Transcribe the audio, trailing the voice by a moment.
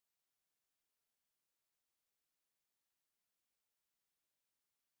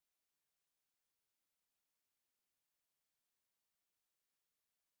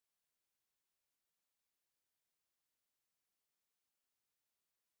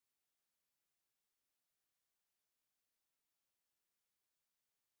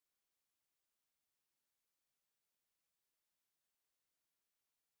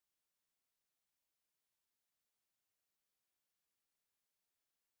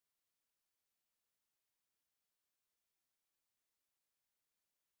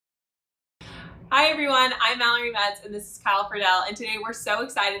Hi everyone, I'm Mallory Metz and this is Kyle Friedel, and today we're so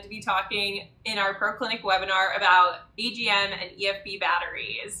excited to be talking in our ProClinic webinar about AGM and EFB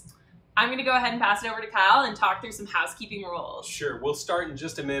batteries. I'm going to go ahead and pass it over to Kyle and talk through some housekeeping rules. Sure, we'll start in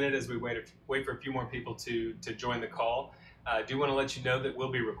just a minute as we wait for a few more people to join the call. I do want to let you know that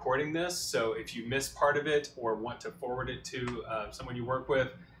we'll be recording this, so if you miss part of it or want to forward it to someone you work with,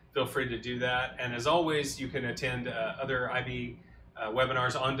 feel free to do that. And as always, you can attend other IB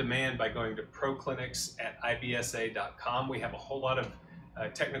webinars on demand by going to proclinics.ibsa.com. We have a whole lot of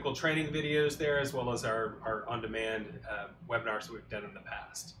technical training videos there, as well as our on-demand webinars that we've done in the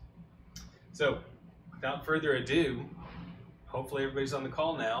past. So without further ado, hopefully everybody's on the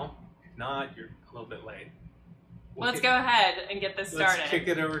call now. If not, you're a little bit late. Let's go ahead and get this started. Let's kick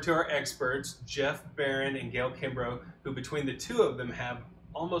it over to our experts, Jeff Barron and Gale Kimbrough, who between the two of them have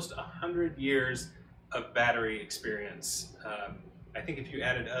almost 100 years of battery experience. I think if you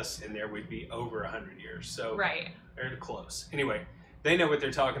added us in there, we'd be over 100 years. So right. They're close. Anyway, they know what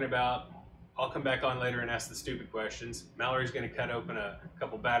they're talking about. I'll come back on later and ask the stupid questions. Mallory's going to cut open a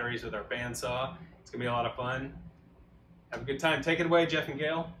couple batteries with our bandsaw. It's going to be a lot of fun. Have a good time. Take it away, Jeff and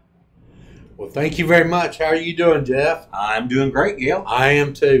Gale. Well, thank you very much. How are you doing, Jeff? I'm doing great, Gale. I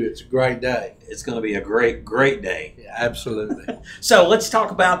am too. It's a great day. It's going to be a great day. Yeah, absolutely. So let's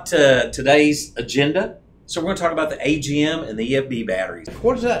talk about today's agenda. So we're going to talk about the AGM and the EFB batteries.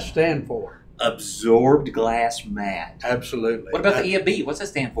 What does that stand for? Absorbed glass mat. Absolutely. What about the EFB? What's that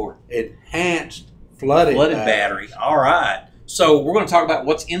stand for? Enhanced flooded battery. All right. So we're going to talk about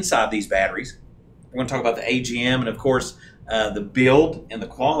what's inside these batteries. We're going to talk about the AGM and, of course, the build and the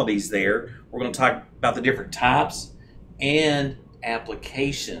qualities there. We're going to talk about the different types and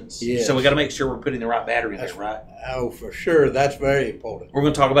applications. Yes. So we got to make sure we're putting the right battery in there, right? Oh, for sure. That's very important. We're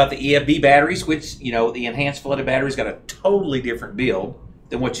going to talk about the EFB batteries, which, you know, the enhanced flooded battery's got a totally different build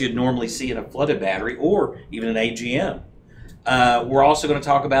than what you'd normally see in a flooded battery or even an AGM. We're also going to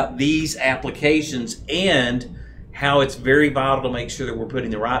talk about these applications and how it's very vital to make sure that we're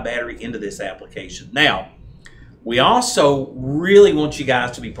putting the right battery into this application. Now, we also really want you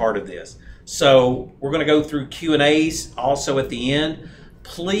guys to be part of this. So we're going to go through Q&As also at the end.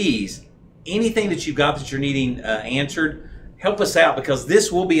 Please, anything that you've got that you're needing answered, help us out, because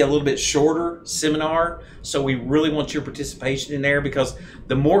this will be a little bit shorter seminar. So we really want your participation in there, because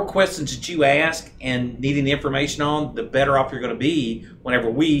the more questions that you ask and needing the information on, the better off you're going to be whenever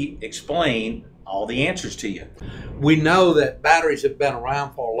we explain all the answers to you. We know that batteries have been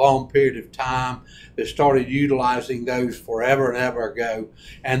around for a long period of time. They started utilizing those forever and ever ago.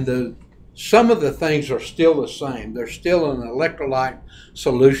 And some of the things are still the same. There's still an electrolyte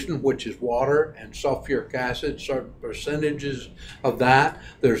solution, which is water and sulfuric acid, certain percentages of that.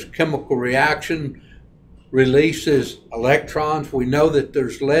 There's chemical reaction, releases electrons. We know that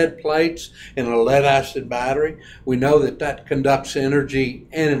there's lead plates in a lead acid battery. We know that that conducts energy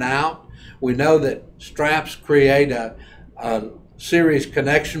in and out. We know that straps create a series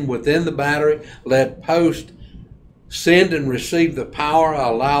connection within the battery. Lead post send and receive the power,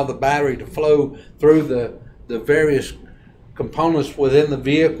 allow the battery to flow through the various components within the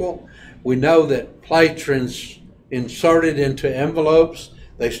vehicle. We know that plates are inserted into envelopes.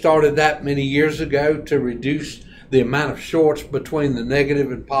 They started that many years ago to reduce the amount of shorts between the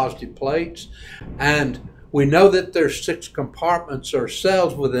negative and positive plates. And we know that there's 6 compartments or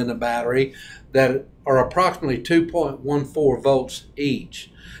cells within a battery that are approximately 2.14 volts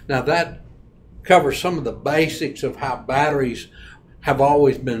each. Now that covers some of the basics of how batteries have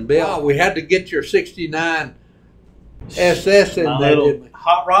always been built. We had to get your 69 SS in there, didn't we?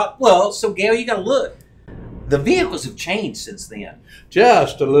 Hot rod. Well, so Gale, you got to look. The vehicles have changed since then.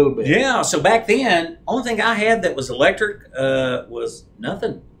 Just a little bit. Yeah. So back then, only thing I had that was electric was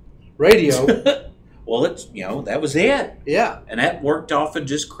nothing. Radio. Well, it's, you know, that was it. Yeah. And that worked off of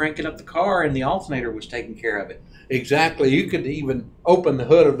just cranking up the car, and the alternator was taking care of it. Exactly. You could even open the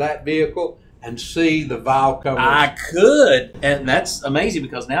hood of that vehicle and see the valve cover. I could, and that's amazing,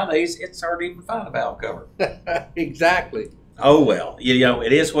 because nowadays it's hard to even find a valve cover. Exactly. Oh well, you know,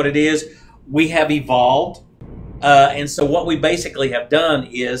 it is what it is. We have evolved, and so what we basically have done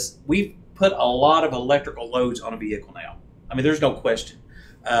is we've put a lot of electrical loads on a vehicle now. I mean, there's no question.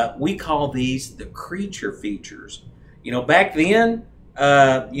 We call these the creature features. You know, back then,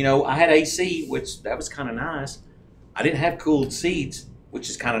 you know, I had AC, which that was kind of nice. I didn't have cooled seats, which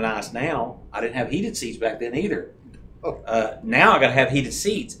is kind of nice now. I didn't have heated seats back then either. Now I got to have heated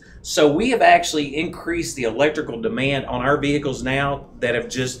seats. So we have actually increased the electrical demand on our vehicles now that have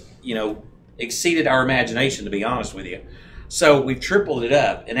just, you know, exceeded our imagination, to be honest with you. So we've tripled it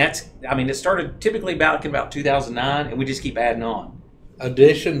up, and that's, I mean, it started typically back in about 2009, and we just keep adding on.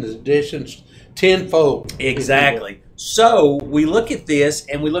 Additions tenfold. Exactly. So we look at this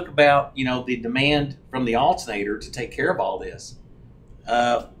and we look about, the demand from the alternator to take care of all this.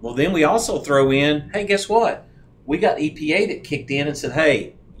 Well, then we also throw in, hey, guess what? We got EPA that kicked in and said,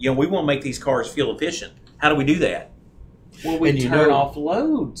 hey, we want to make these cars fuel efficient. How do we do that? Well, we turn off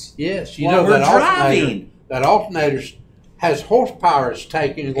loads. Yes, while we're driving. That alternator has horsepower is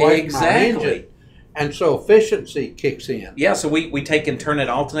taken away from our engine. And so efficiency kicks in. Yeah, so we take and turn that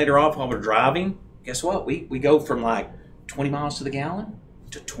alternator off while we're driving. Guess what? We go from like 20 miles to the gallon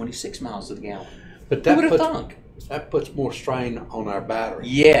to 26 miles to the gallon. But who would have thunk? That puts more strain on our battery.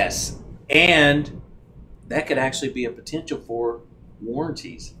 Yes, and that could actually be a potential for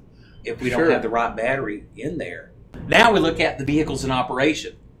warranties if we don't have the right battery in there. Now we look at the vehicles in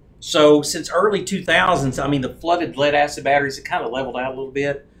operation. So since early 2000s, the flooded lead acid batteries have kind of leveled out a little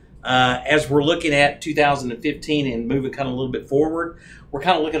bit. As we're looking at 2015 and moving kind of a little bit forward, we're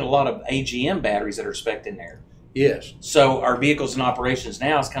kind of looking at a lot of AGM batteries that are spec'd in there. Yes. So our vehicles in operations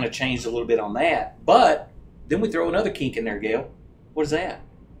now has kind of changed a little bit on that. But then we throw another kink in there, Gale. What is that?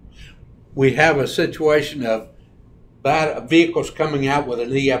 We have a situation of vehicles coming out with an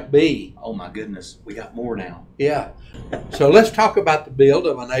EFB. Oh my goodness, we got more now. Yeah. So let's talk about the build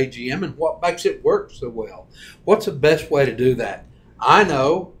of an AGM and what makes it work so well. What's the best way to do that? I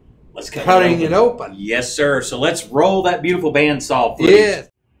know. Let's cutting it open. Yes, sir. So let's roll that beautiful bandsaw footage. Yes.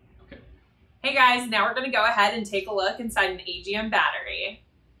 Hey guys, now we're going to go ahead and take a look inside an AGM battery.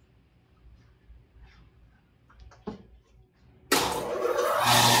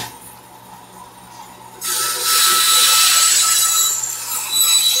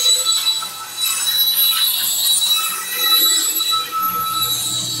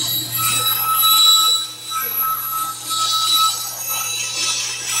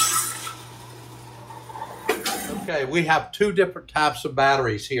 Okay, we have two different types of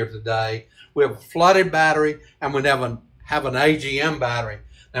batteries here today. We have a flooded battery and we have an AGM battery.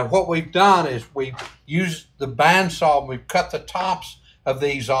 Now what we've done is we've used the bandsaw and we've cut the tops of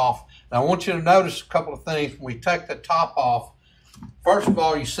these off. Now I want you to notice a couple of things. When we take the top off, first of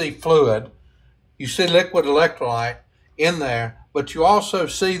all you see fluid, you see liquid electrolyte in there, but you also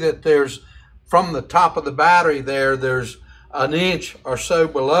see that there's, from the top of the battery there's an inch or so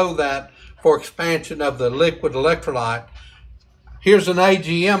below that for expansion of the liquid electrolyte. Here's an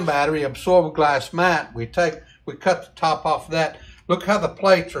AGM battery, absorbent glass mat. We cut the top off of that. Look how the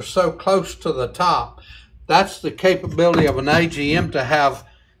plates are so close to the top. That's the capability of an AGM to have,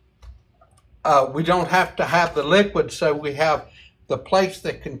 we don't have to have the liquid, so we have the plates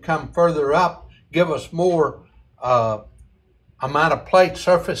that can come further up, give us more amount of plate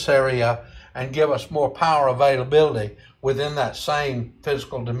surface area and give us more power availability within that same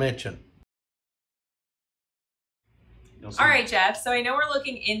physical dimension. All right, Jeff, so I know we're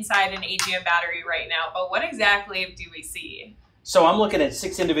looking inside an AGM battery right now, but what exactly do we see? So I'm looking at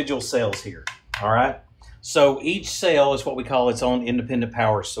 6 individual cells here, all right? So each cell is what we call its own independent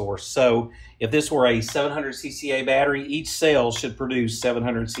power source. So if this were a 700 CCA battery, each cell should produce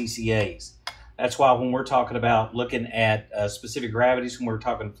 700 CCAs. That's why when we're talking about looking at specific gravities, when we're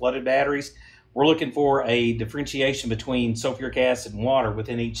talking flooded batteries, we're looking for a differentiation between sulfuric acid and water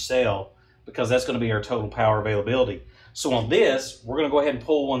within each cell, because that's going to be our total power availability. So on this, we're going to go ahead and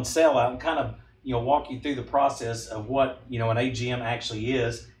pull one cell out and kind of, walk you through the process of what, an AGM actually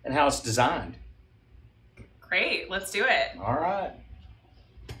is and how it's designed. Great, let's do it. All right.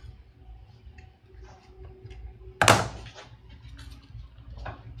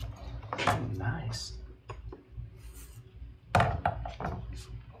 Oh, nice. Oh,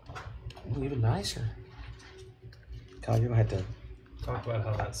 even nicer. Kyle, you're going to have to talk about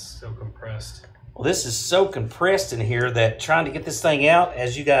how that's so compressed. Well, this is so compressed in here that trying to get this thing out,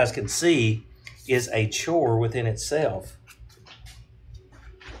 as you guys can see, is a chore within itself.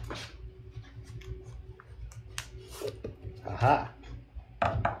 Aha.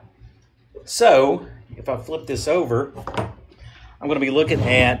 So, if I flip this over, I'm going to be looking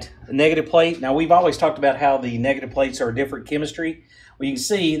at the negative plate. Now, we've always talked about how the negative plates are a different chemistry. Well, you can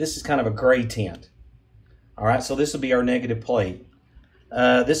see this is kind of a gray tint. All right, so this will be our negative plate.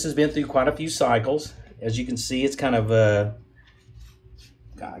 This has been through quite a few cycles. As you can see, it's kind of,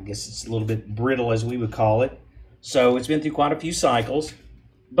 I guess it's a little bit brittle, as we would call it. So it's been through quite a few cycles,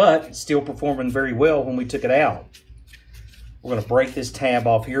 but it's still performing very well when we took it out. We're going to break this tab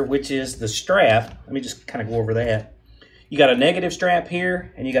off here, which is the strap. Let me just kind of go over that. You got a negative strap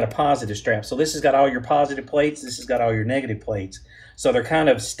here, and you got a positive strap. So this has got all your positive plates. This has got all your negative plates. So they're kind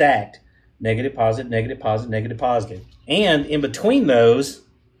of stacked. Negative, positive, negative, positive, negative, positive. And in between those,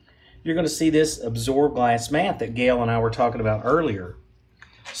 you're going to see this absorbed glass mat that Gale and I were talking about earlier.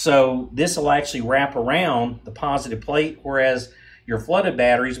 So this will actually wrap around the positive plate, whereas your flooded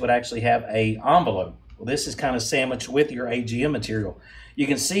batteries would actually have a envelope. Well, this is kind of sandwiched with your AGM material. You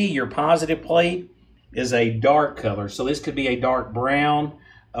can see your positive plate is a dark color. So this could be a dark brown,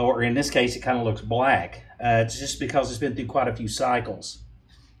 or in this case, it kind of looks black. It's just because it's been through quite a few cycles.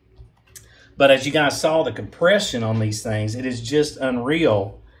 But as you guys saw, the compression on these things, it is just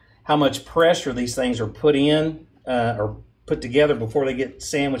unreal how much pressure these things are put in or put together before they get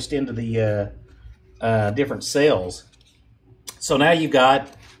sandwiched into the different cells. So now you've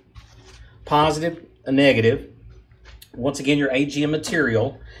got positive, a negative. Once again, your AGM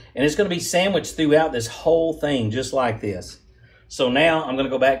material, and it's going to be sandwiched throughout this whole thing just like this. So now I'm going to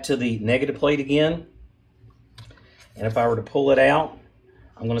go back to the negative plate again, and if I were to pull it out,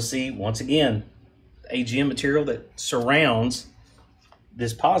 I'm going to see once again the AGM material that surrounds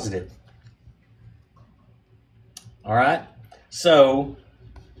this positive. All right, so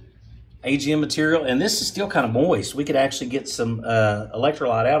AGM material, and this is still kind of moist. We could actually get some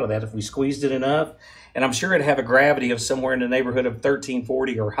electrolyte out of that if we squeezed it enough. And I'm sure it'd have a gravity of somewhere in the neighborhood of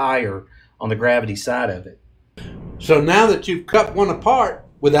 1340 or higher on the gravity side of it. So now that you've cut one apart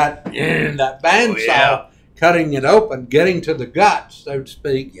with that bandsaw, cutting it open, getting to the guts, so to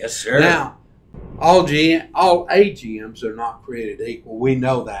speak. Yes, sir. Now, all AGMs are not created equal. We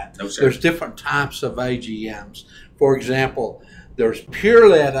know that. No, sir. There's different types of AGMs. For example, there's pure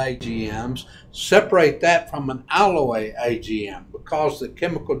lead AGMs. Separate that from an alloy AGM because the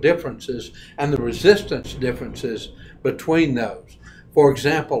chemical differences and the resistance differences between those. For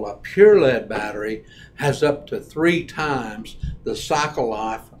example, a pure lead battery has up to 3 times the cycle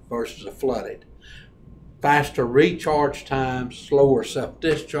life versus a flooded. Faster recharge times, slower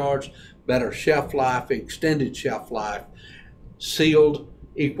self-discharge, better shelf life, extended shelf life. Sealed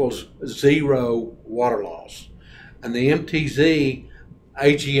equals 0 water loss. And the MTZ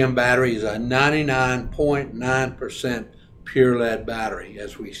AGM battery is a 99.9% pure lead battery,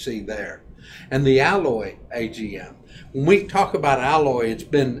 as we see there. And the alloy AGM, when we talk about alloy,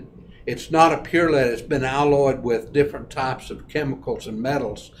 it's not a pure lead, it's been alloyed with different types of chemicals and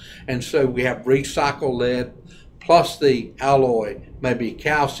metals. And so we have recycled lead plus the alloy, maybe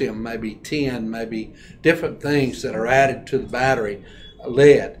calcium, maybe tin, maybe different things that are added to the battery,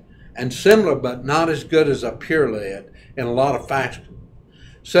 lead. And similar, but not as good as a pure lead in a lot of factors.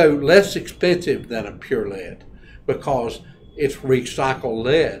 So less expensive than a pure lead because it's recycled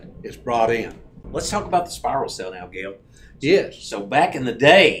lead is brought in. Let's talk about the spiral cell now, Gale. Yes. So back in the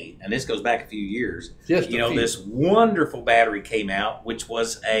day, and this goes back a few years, this wonderful battery came out, which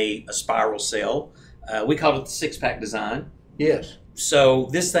was a spiral cell. We called it the 6-pack design. Yes. So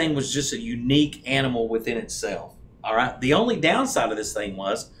this thing was just a unique animal within itself. All right. The only downside of this thing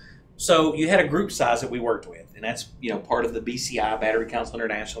was, so you had a group size that we worked with, and that's part of the BCI, Battery Council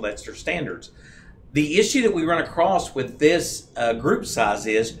International. That's their standards. The issue that we run across with this group size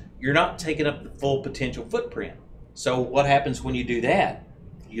is you're not taking up the full potential footprint. So what happens when you do that?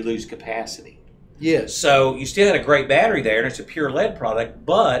 You lose capacity. Yes. So you still had a great battery there, and it's a pure lead product,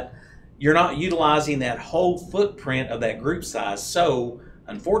 but you're not utilizing that whole footprint of that group size. So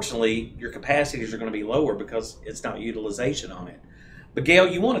unfortunately, your capacities are going to be lower because it's not utilization on it. But Gale,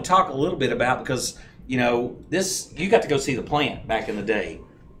 you want to talk a little bit about, because you got to go see the plant back in the day.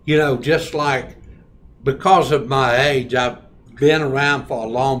 Just like, because of my age, I've been around for a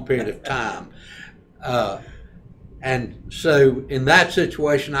long period of time. And so in that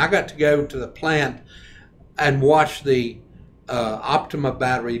situation, I got to go to the plant and watch the Optima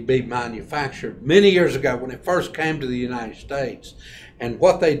battery be manufactured many years ago when it first came to the United States. And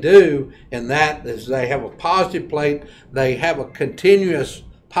what they do in that is they have a positive plate. They have a continuous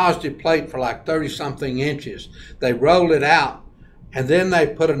positive plate for like 30-something inches. They roll it out, and then they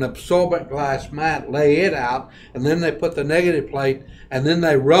put an absorbent glass mat, lay it out, and then they put the negative plate, and then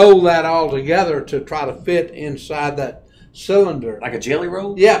they roll that all together to try to fit inside that cylinder. Like a jelly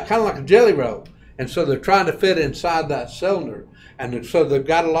roll? Yeah, kind of like a jelly roll. And so they're trying to fit inside that cylinder. And so they've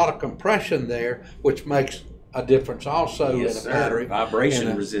got a lot of compression there, which makes a difference also in a battery.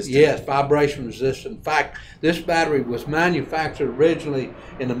 Vibration resistant. Yes, vibration resistant. In fact, this battery was manufactured originally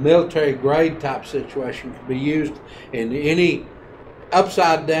in a military grade type situation. Could be used in any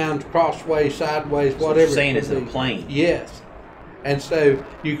upside down, crossways, sideways, whatever. So you're saying it's a plane. Yes. And so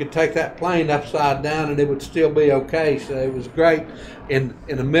you could take that plane upside down and it would still be okay. So it was great in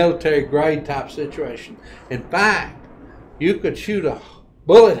a military grade type situation. In fact, you could shoot a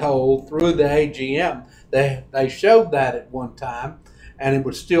bullet hole through the AGM. They showed that at one time, and it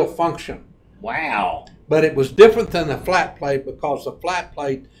would still function. Wow. But it was different than the flat plate, because the flat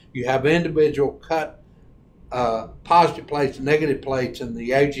plate, you have individual cut positive plates and negative plates and the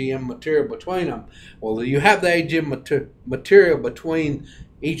AGM material between them. Well, you have the AGM material between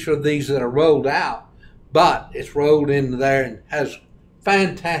each of these that are rolled out, but it's rolled in there and has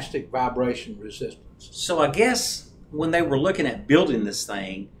fantastic vibration resistance. So I guess when they were looking at building this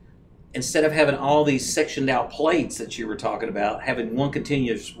thing, instead of having all these sectioned out plates that you were talking about, having one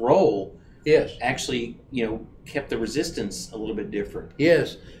continuous roll, yes, actually, kept the resistance a little bit different.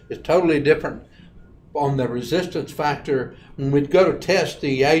 Yes, it's totally different on the resistance factor. When we'd go to test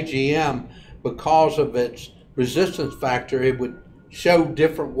the AGM, because of its resistance factor, it would show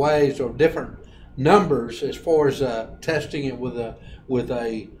different ways or different numbers as far as testing it with the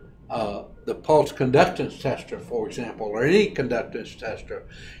pulse conductance tester, for example, or any conductance tester.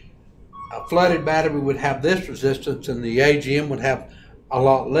 A flooded battery would have this resistance, and the AGM would have a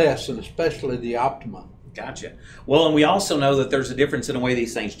lot less, and especially the Optima. Gotcha. Well, and we also know that there's a difference in the way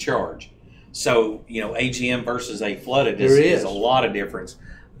these things charge. So, AGM versus a flooded is a lot of difference.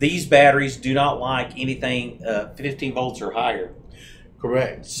 These batteries do not like anything 15 volts or higher.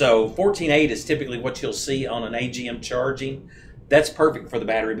 Correct. So 14.8 is typically what you'll see on an AGM charging. That's perfect for the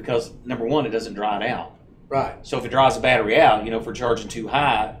battery because, number one, it doesn't dry it out. Right. So if it dries the battery out, if we're charging too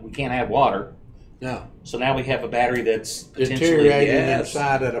high, we can't have water. No. So now we have a battery that's potentially deteriorating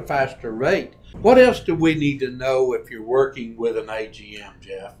inside at a faster rate. What else do we need to know if you're working with an AGM,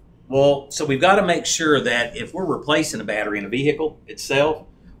 Jeff? Well, so we've got to make sure that if we're replacing a battery in a vehicle itself,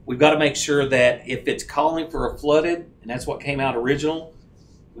 we've got to make sure that if it's calling for a flooded, and that's what came out original,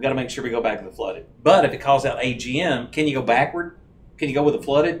 we've got to make sure we go back to the flooded. But if it calls out AGM, can you go backward? Can you go with a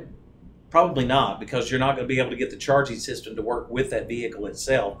flooded? Probably not, because you're not going to be able to get the charging system to work with that vehicle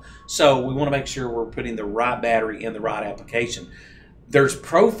itself. So we want to make sure we're putting the right battery in the right application. There's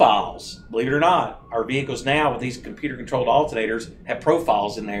profiles, believe it or not. Our vehicles now with these computer-controlled alternators have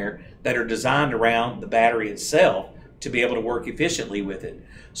profiles in there that are designed around the battery itself to be able to work efficiently with it.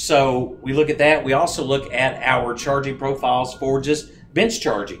 So we look at that. We also look at our charging profiles for just bench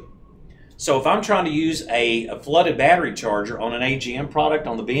charging. So if I'm trying to use a flooded battery charger on an AGM product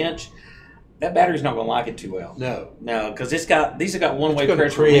on the bench, that battery's not going to like it too well. No, because these have got one-way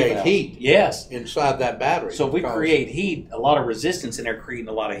pressure relief create valves. heat. Yes, inside that battery. so if we create heat, a lot of resistance in there, creating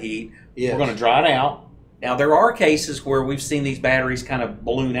a lot of heat, Yes. we're going to dry it out. Now there are cases where we've seen these batteries kind of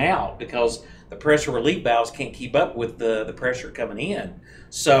balloon out because the pressure relief valves can't keep up with the pressure coming in,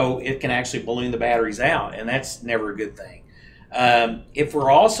 so it can actually balloon the batteries out, and that's never a good thing. If we're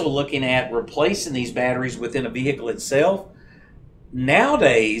also looking at replacing these batteries within a vehicle itself,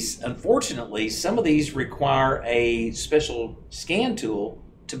 nowadays, unfortunately, some of these require a special scan tool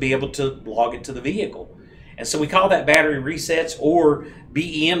to be able to log it to the vehicle. And so we call that battery resets, or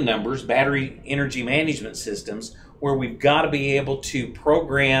BEM numbers, battery energy management systems, where we've got to be able to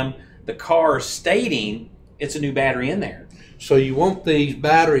program the car stating it's a new battery in there. So you want these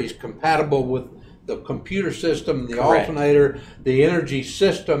batteries compatible with the computer system, the Correct. alternator, the energy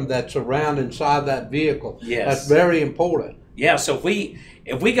system that's around inside that vehicle. Yes. That's very important. Yeah, so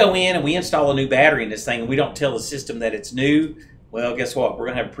if we go in and we install a new battery in this thing and we don't tell the system that it's new, well, guess what? We're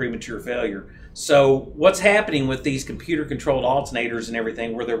going to have a premature failure. So what's happening with these computer-controlled alternators and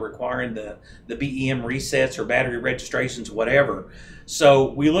everything where they're requiring the BEM resets or battery registrations, whatever.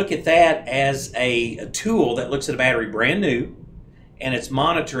 So we look at that as a tool that looks at a battery brand new, and it's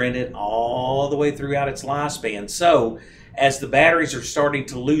monitoring it all the way throughout its lifespan. So as the batteries are starting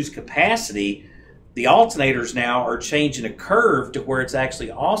to lose capacity, the alternators now are changing a curve to where it's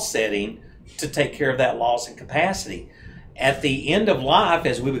actually offsetting to take care of that loss in capacity. At the end of life,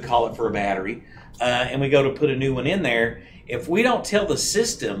 as we would call it for a battery, and we go to put a new one in there, if we don't tell the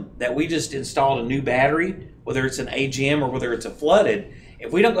system that we just installed a new battery, whether it's an AGM or whether it's a flooded,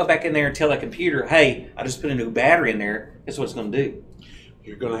 if we don't go back in there and tell that computer, hey, I just put a new battery in there, guess what it's going to do?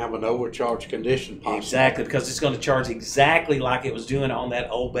 You're going to have an overcharge condition possibly. Exactly, because it's going to charge exactly like it was doing on that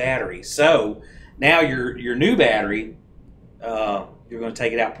old battery. So now your new battery, you're going to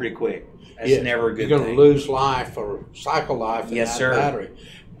take it out pretty quick. That's never a good thing. You're going to lose life or cycle life in Yes, that sir. battery.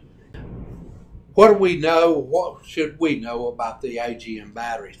 What do we know? What should we know about the AGM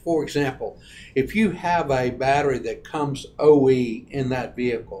batteries? For example, if you have a battery that comes OE in that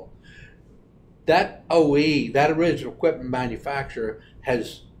vehicle, that OE, that original equipment manufacturer,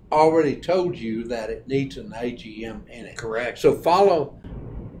 has already told you that it needs an AGM in it. Correct. So follow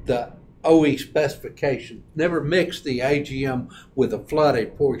the OE specification. Never mix the AGM with a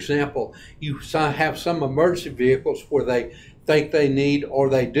flooded. For example, you have some emergency vehicles where they think they need, or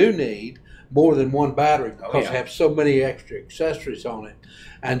they do need, more than one battery because they have so many extra accessories on it.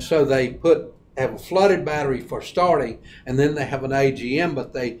 And so they put have a flooded battery for starting, and then they have an AGM,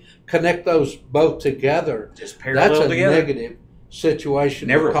 but they connect those both together. Just parallel That's a together. negative situation.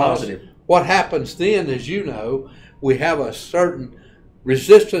 Never a because positive. what happens then, as you know, we have a certain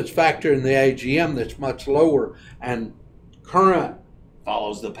resistance factor in the AGM that's much lower, and current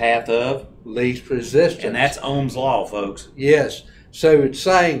Follows the path of, least resistance. and that's Ohm's law, folks. Yes. So it's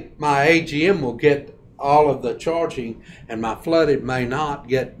saying my AGM will get all of the charging and my flooded may not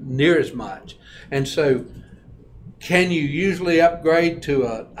get near as much. And so can you usually upgrade to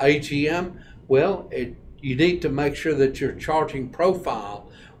an AGM? Well, you need to make sure that your charging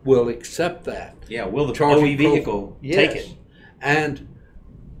profile will accept that. Yeah, will the Charging OE vehicle Yes. take it? And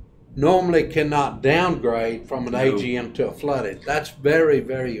normally cannot downgrade from an No. AGM to a flooded. That's very,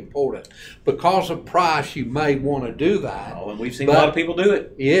 very important. Because of price, you may want to do that. Oh, and we've seen But- a lot of people do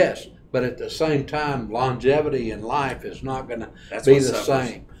it. Yes, but at the same time, longevity in life is not going to That's be what the suffers.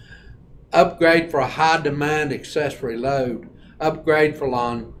 same. Upgrade for a high demand accessory load. Upgrade for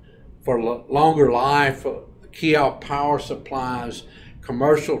longer life. Kiosk power supplies.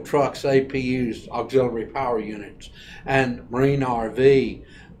 Commercial trucks, APUs, auxiliary power units, and marine RV.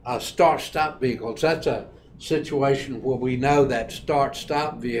 Start-stop vehicles. That's a situation where we know that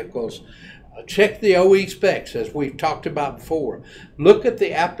start-stop vehicles. Check the OE specs, as we've talked about before. Look at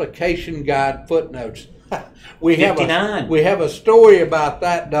the application guide footnotes. We have 59. a story about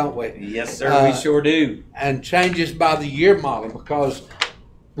that, don't we? Yes, sir, we sure do. And changes by the year model, because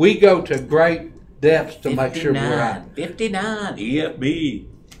we go to great depths to make sure we're at. 59 EFB.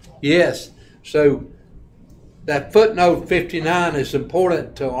 Yes. So that footnote 59 is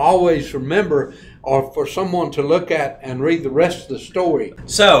important to always remember, or for someone to look at and read the rest of the story.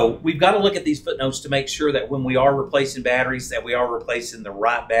 So we've got to look at these footnotes to make sure that when we are replacing batteries, that we are replacing the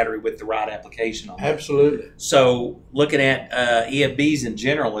right battery with the right application on it. Absolutely. So looking at EFBs in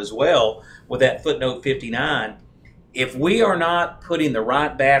general as well, with that footnote 59, if we are not putting the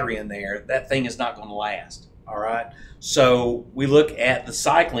right battery in there, that thing is not going to last. All right. So we look at the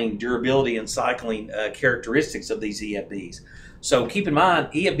cycling durability and cycling characteristics of these EFBs. So keep in mind,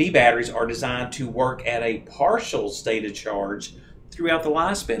 EFB batteries are designed to work at a partial state of charge throughout the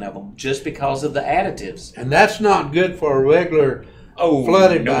lifespan of them, just because of the additives. And that's not good for a regular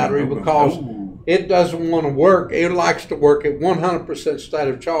flooded battery, because it doesn't want to work. It likes to work at 100% state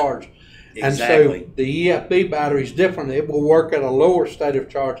of charge. Exactly. And so the EFB battery is different. It will work at a lower state of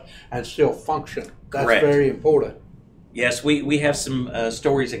charge and still function. That's Correct. very important. Yes, we have some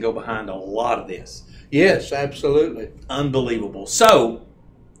stories that go behind a lot of this. Yes, absolutely. Unbelievable. So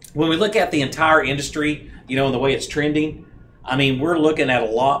when we look at the entire industry, you know, and the way it's trending, I mean, we're looking at a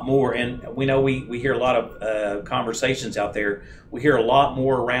lot more, and we know we hear a lot of conversations out there. We hear a lot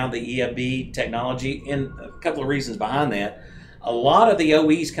more around the EFB technology, and a couple of reasons behind that. A lot of the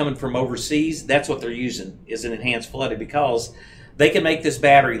OEs coming from overseas, that's what they're using, is an enhanced flooded, because they can make this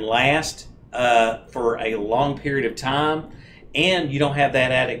battery last for a long period of time, and you don't have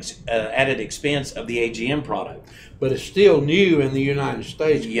that added expense of the AGM product. But it's still new in the United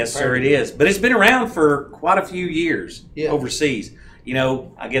States. Yes, sir, it is. But it's been around for quite a few years overseas. You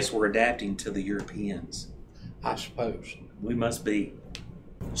know, I guess we're adapting to the Europeans. I suppose. We must be.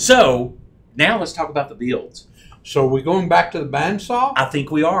 So, now let's talk about the builds. So are we going back to the bandsaw? I think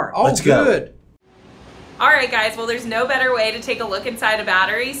we are. Oh, let's go. good. All right, guys, well, there's no better way to take a look inside a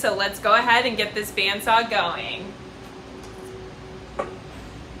battery, so let's go ahead and get this bandsaw going.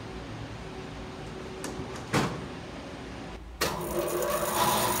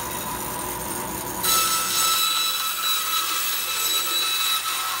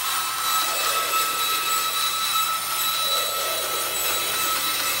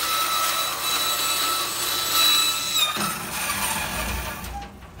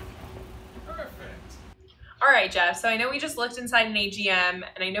 All right, Jeff, so I know we just looked inside an AGM,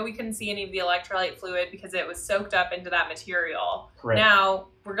 and I know we couldn't see any of the electrolyte fluid because it was soaked up into that material. Correct. Now,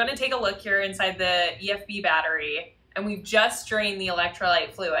 we're going to take a look here inside the EFB battery, and we've just drained the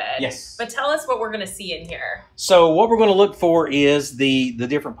electrolyte fluid. Yes. But tell us what we're going to see in here. So what we're going to look for is the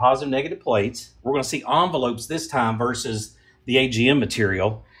different positive negative plates. We're going to see envelopes this time versus the AGM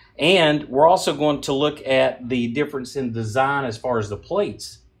material. And we're also going to look at the difference in design as far as the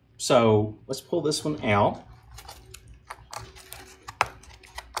plates. So let's pull this one out.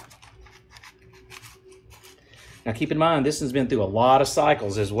 Now keep in mind, this has been through a lot of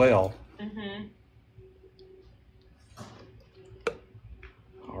cycles as well. Mm-hmm.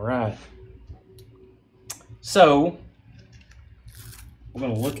 All right. So we're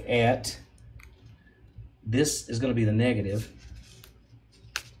going to look at, this is going to be the negative.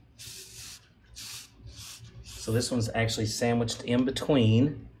 So this one's actually sandwiched in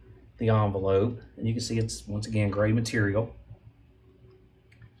between the envelope, and you can see it's, once again, gray material.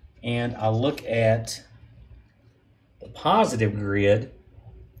 And I look at the positive grid,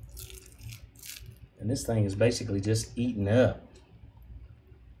 and this thing is basically just eaten up.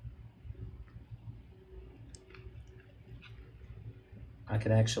 I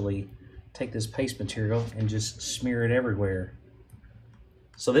could actually take this paste material and just smear it everywhere.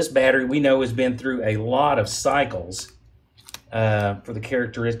 So this battery, we know, has been through a lot of cycles for the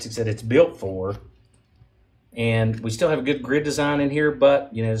characteristics that it's built for. And we still have a good grid design in here,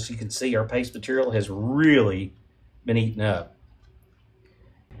 but you know, as you can see, our paste material has really been eaten up.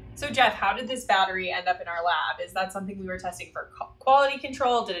 So Jeff, how did this battery end up in our lab? Is that something we were testing for quality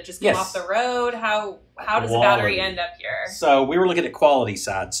control? Did it just come off the road? How does the battery end up here? So we were looking at quality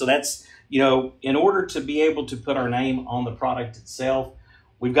side. So that's, you know, in order to be able to put our name on the product itself,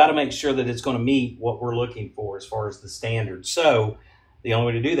 we've got to make sure that it's going to meet what we're looking for as far as the standards. So the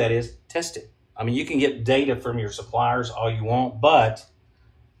only way to do that is test it. I mean, you can get data from your suppliers all you want, but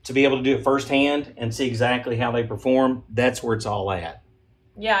to be able to do it firsthand and see exactly how they perform, that's where it's all at.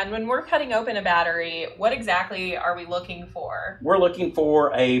 Yeah, and when we're cutting open a battery, what exactly are we looking for? We're looking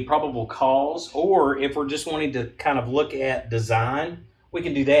for a probable cause, or if we're just wanting to kind of look at design, we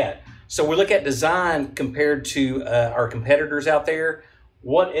can do that. So we look at design compared to our competitors out there.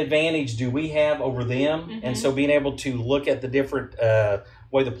 What advantage do we have over them? Mm-hmm. And so being able to look at the different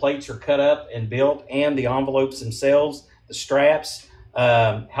way the plates are cut up and built, and the envelopes themselves, the straps,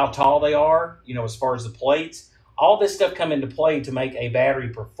 how tall they are, you know, as far as the plates, all this stuff come into play to make a battery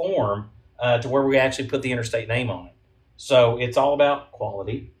perform to where we actually put the Interstate name on it. So it's all about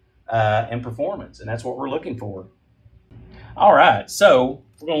quality and performance, and that's what we're looking for. All right, so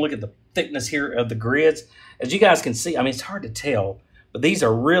we're going to look at the thickness here of the grids. As you guys can see, I mean, it's hard to tell, but these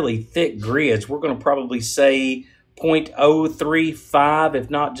are really thick grids. We're going to probably say 0.035, if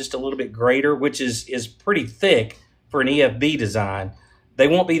not just a little bit greater, which is pretty thick for an EFB design. They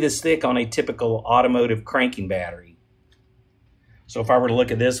won't be this thick on a typical automotive cranking battery. So if I were to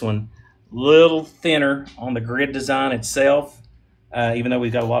look at this one, little thinner on the grid design itself. Even though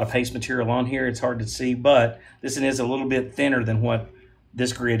we've got a lot of paste material on here, it's hard to see, but this one is a little bit thinner than what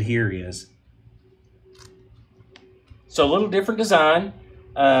this grid here is. So a little different design.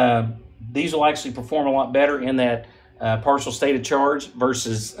 These will actually perform a lot better in that partial state of charge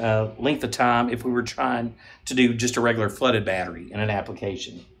versus length of time if we were trying to do just a regular flooded battery in an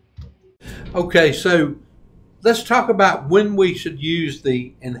application. Okay, so let's talk about when we should use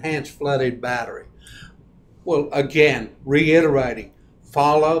the enhanced flooded battery. Well, again, reiterating,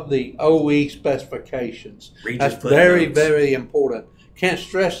 follow the OE specifications. That's very, very important. Can't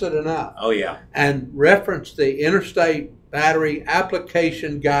stress it enough. Oh, yeah. And reference the Interstate Battery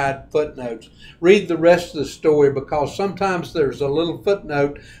Application Guide footnotes. Read the rest of the story, because sometimes there's a little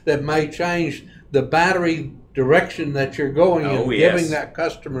footnote that may change the battery direction that you're going in, giving that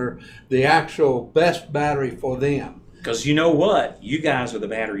customer the actual best battery for them. Because you know what? You guys are the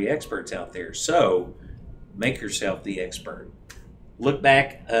battery experts out there, so make yourself the expert. Look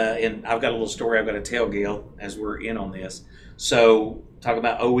back, and I've got a little story I've got to tell, Gail, as we're in on this. So, talk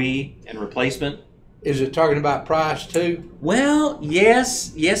about OE and replacement. Is it talking about price too? Well,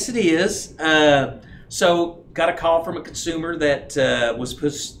 yes it is. So, got a call from a consumer that was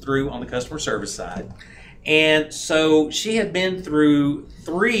pushed through on the customer service side. And so, she had been through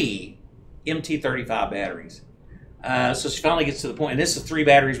 3 MT35 batteries. So, she finally gets to the point, and this is 3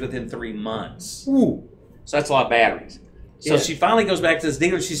 batteries within 3 months. Ooh. So, that's a lot of batteries. So, she finally goes back to this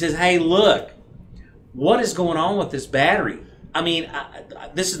dealer. She says, hey, look, what is going on with this battery? I mean,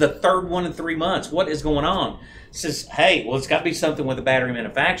 this is the 3rd one in 3 months. What is going on? Says, hey, well, it's got to be something with the battery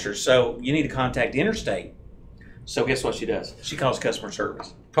manufacturer, so you need to contact Interstate. So guess what she does? She calls customer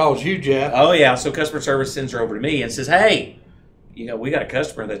service. Calls you, Jeff. Oh, yeah. So customer service sends her over to me and says, hey, you know, we got a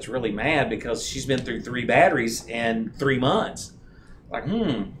customer that's really mad because she's been through 3 batteries in 3 months. Like,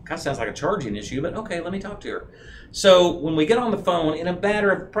 kind of sounds like a charging issue, but okay, let me talk to her. So when we get on the phone, in a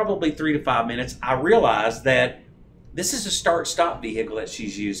matter of probably 3 to 5 minutes, I realize that this is a start-stop vehicle that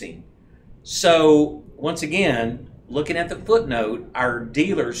she's using. So once again, looking at the footnote, our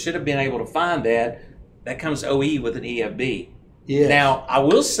dealer should have been able to find that. That comes OE with an EFB. Yes. Now, I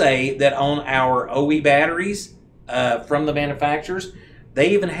will say that on our OE batteries from the manufacturers, they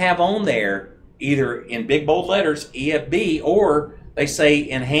even have on there, either in big bold letters, EFB, or they say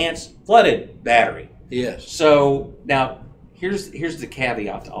enhanced flooded battery. Yes. So now here's the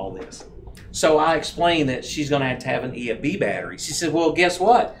caveat to all this. So I explained that she's going to have an EFB battery. She said, well, guess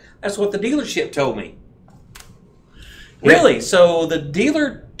what? That's what the dealership told me. Yeah. Really? So the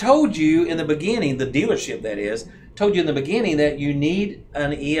dealer told you in the beginning, the dealership that is, told you in the beginning that you need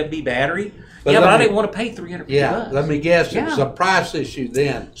an EFB battery. But But I didn't want to pay $350. Yeah, let me guess, it was Yeah. a price issue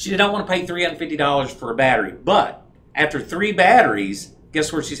then. She did not want to pay $350 for a battery. But after 3 batteries,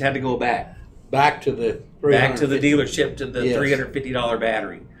 guess where she's had to go back? Back to the dealership to the Yes. $350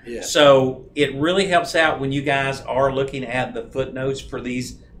 battery. Yes. So it really helps out when you guys are looking at the footnotes for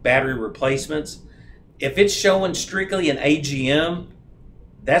these battery replacements. If it's showing strictly an AGM,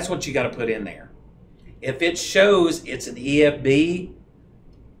 that's what you got to put in there. If it shows it's an EFB,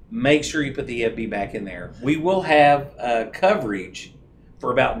 make sure you put the EFB back in there. We will have coverage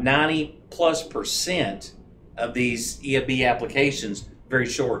for about 90+% of these EFB applications very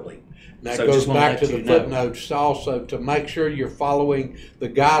shortly. That So goes just wanna back to let the you know. footnotes also, to make sure you're following the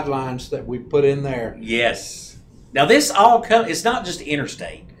guidelines that we put in there. Yes. Now this all comes, it's not just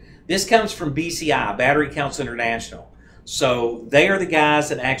Interstate. This comes from BCI, Battery Council International. So they are the guys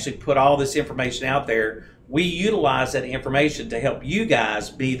that actually put all this information out there. We utilize that information to help you guys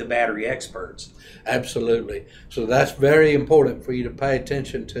be the battery experts. Absolutely. So that's very important for you to pay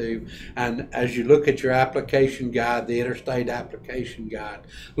attention to. And as you look at your application guide, the Interstate application guide,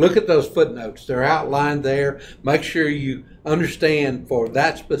 look at those footnotes. They're outlined there. Make sure you understand for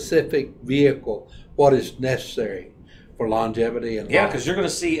that specific vehicle what is necessary for longevity and Yeah, life. because you're going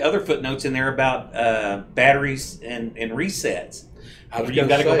to see other footnotes in there about batteries and resets. You've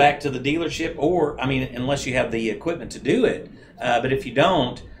got to go back to the dealership, or, I mean, unless you have the equipment to do it. But if you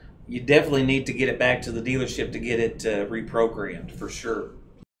don't, you definitely need to get it back to the dealership to get it reprogrammed, for sure.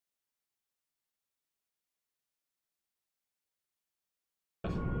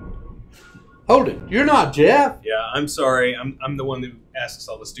 Hold it. You're not Jeff. Yeah, I'm sorry. I'm the one that asks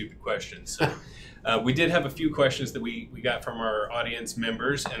all the stupid questions. So, we did have a few questions that we got from our audience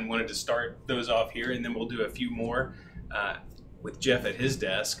members and wanted to start those off here, and then we'll do a few more with Jeff at his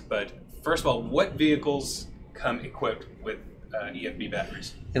desk. But first of all, what vehicles come equipped with EFB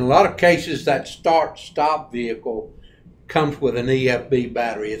batteries? In a lot of cases, that start-stop vehicle comes with an EFB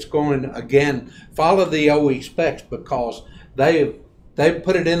battery. It's going, again, follow the OE specs, because they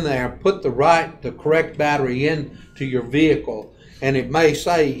put it in there, put the correct battery into your vehicle, and it may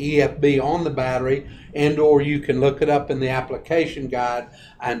say EFB on the battery, and or you can look it up in the application guide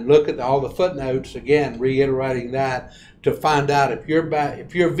and look at all the footnotes, again, reiterating that, to find out if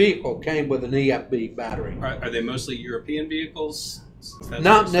your vehicle came with an EFB battery. Are they mostly European vehicles?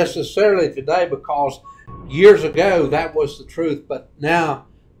 Not necessarily today, because years ago that was the truth, but now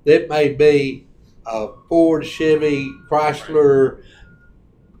it may be a Ford, Chevy, Chrysler.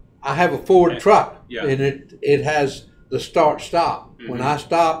 I have a Ford truck, Yeah. and it has the start-stop. Mm-hmm. When I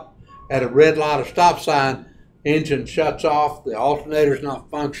stop at a red light or stop sign, engine shuts off, the alternator's not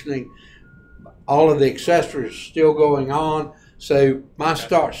functioning, all of the accessories are still going on. So my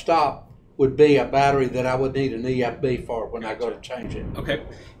start-stop would be a battery that I would need an EFB for when I go to change it. Okay.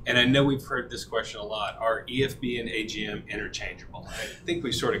 And I know we've heard this question a lot. Are EFB and AGM interchangeable? I think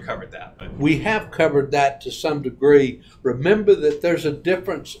we sort of covered that. But We have covered that to some degree. Remember that there's a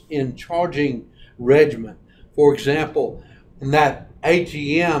difference in charging regimen. For example, in that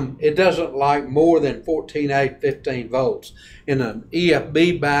AGM, it doesn't like more than 14.8, 15 volts. In an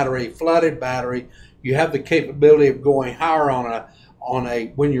EFB battery, flooded battery, you have the capability of going higher on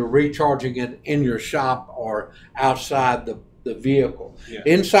a when you're recharging it in your shop or outside the vehicle. Yeah.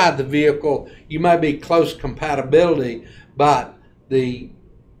 Inside the vehicle, you may be close compatibility, but the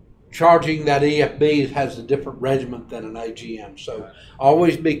charging that EFB has a different regimen than an AGM. So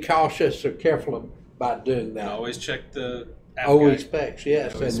always be cautious or careful about doing that. always check the app OE guide. specs,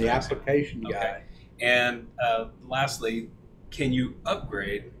 yes, OE and the specs. application Okay. guide. And lastly, can you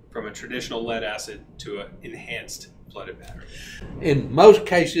upgrade from a traditional lead acid to an enhanced flooded battery? In most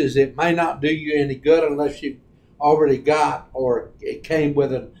cases, it may not do you any good unless you've already got, or it came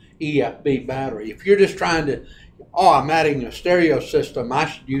with an EFB battery. If you're just trying to, I'm adding a stereo system, I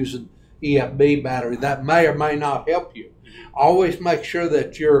should use an EFB battery, that may or may not help you. Always make sure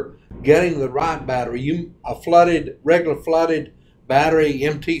that you're getting the right battery. A regular flooded battery,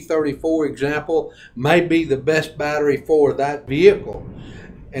 MT34 example, may be the best battery for that vehicle,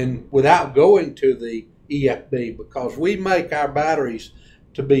 and without going to the EFB, because we make our batteries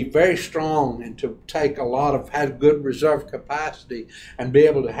to be very strong and to take have good reserve capacity and be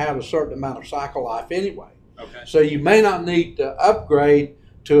able to have a certain amount of cycle life anyway. Okay. So you may not need to upgrade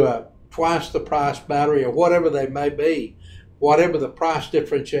to a twice the price battery or whatever they may be, whatever the price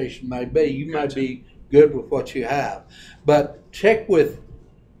differentiation may be. You may be good with what you have. But check with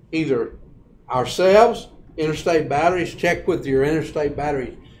either ourselves, Interstate Batteries, check with your Interstate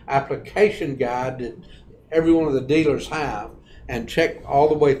Battery application guide that every one of the dealers have, and check all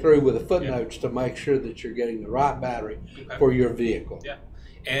the way through with the footnotes to make sure that you're getting the right battery for your vehicle. Yeah.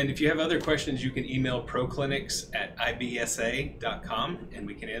 And if you have other questions, you can email proclinics@ibsa.com and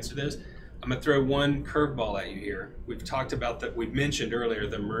we can answer those. I'm going to throw one curveball at you here. We've talked about that. We mentioned earlier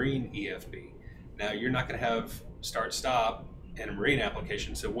the marine EFB. Now, you're not going to have start-stop in a marine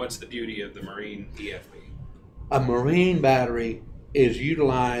application, so what's the beauty of the marine EFB? A marine battery is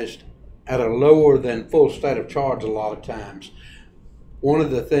utilized at a lower than full state of charge a lot of times. One of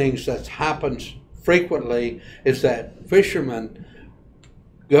the things that happens frequently is that fishermen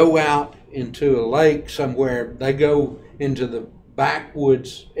go out into a lake somewhere. They go into the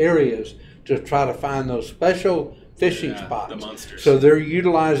backwoods areas to try to find those special fishing spots. The monsters. So they're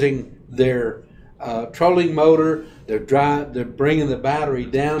utilizing their trolling motor. They're bringing the battery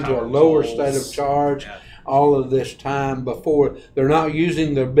down to a lower state of charge. Yeah. All of this time before they're not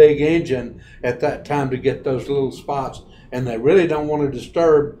using their big engine at that time to get those little spots, and they really don't want to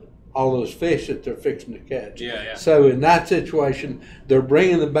disturb all those fish that they're fixing to catch. Yeah. So in that situation, they're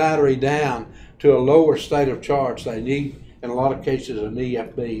bringing the battery down to a lower state of charge. They need, in a lot of cases, an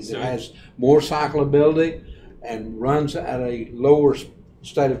EFB that has more cyclability and runs at a lower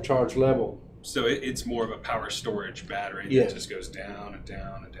state of charge level. So it's more of a power storage battery that just goes down and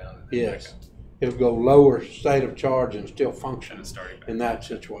down and down. And yes. It'll go lower state of charge and still function in that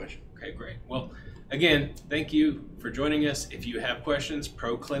situation. Okay, great. Well, again, thank you for joining us. If you have questions,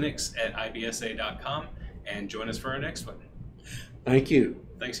 proclinics@ibsa.com, and join us for our next one. Thank you.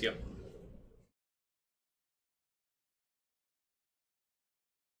 Thanks, Gil.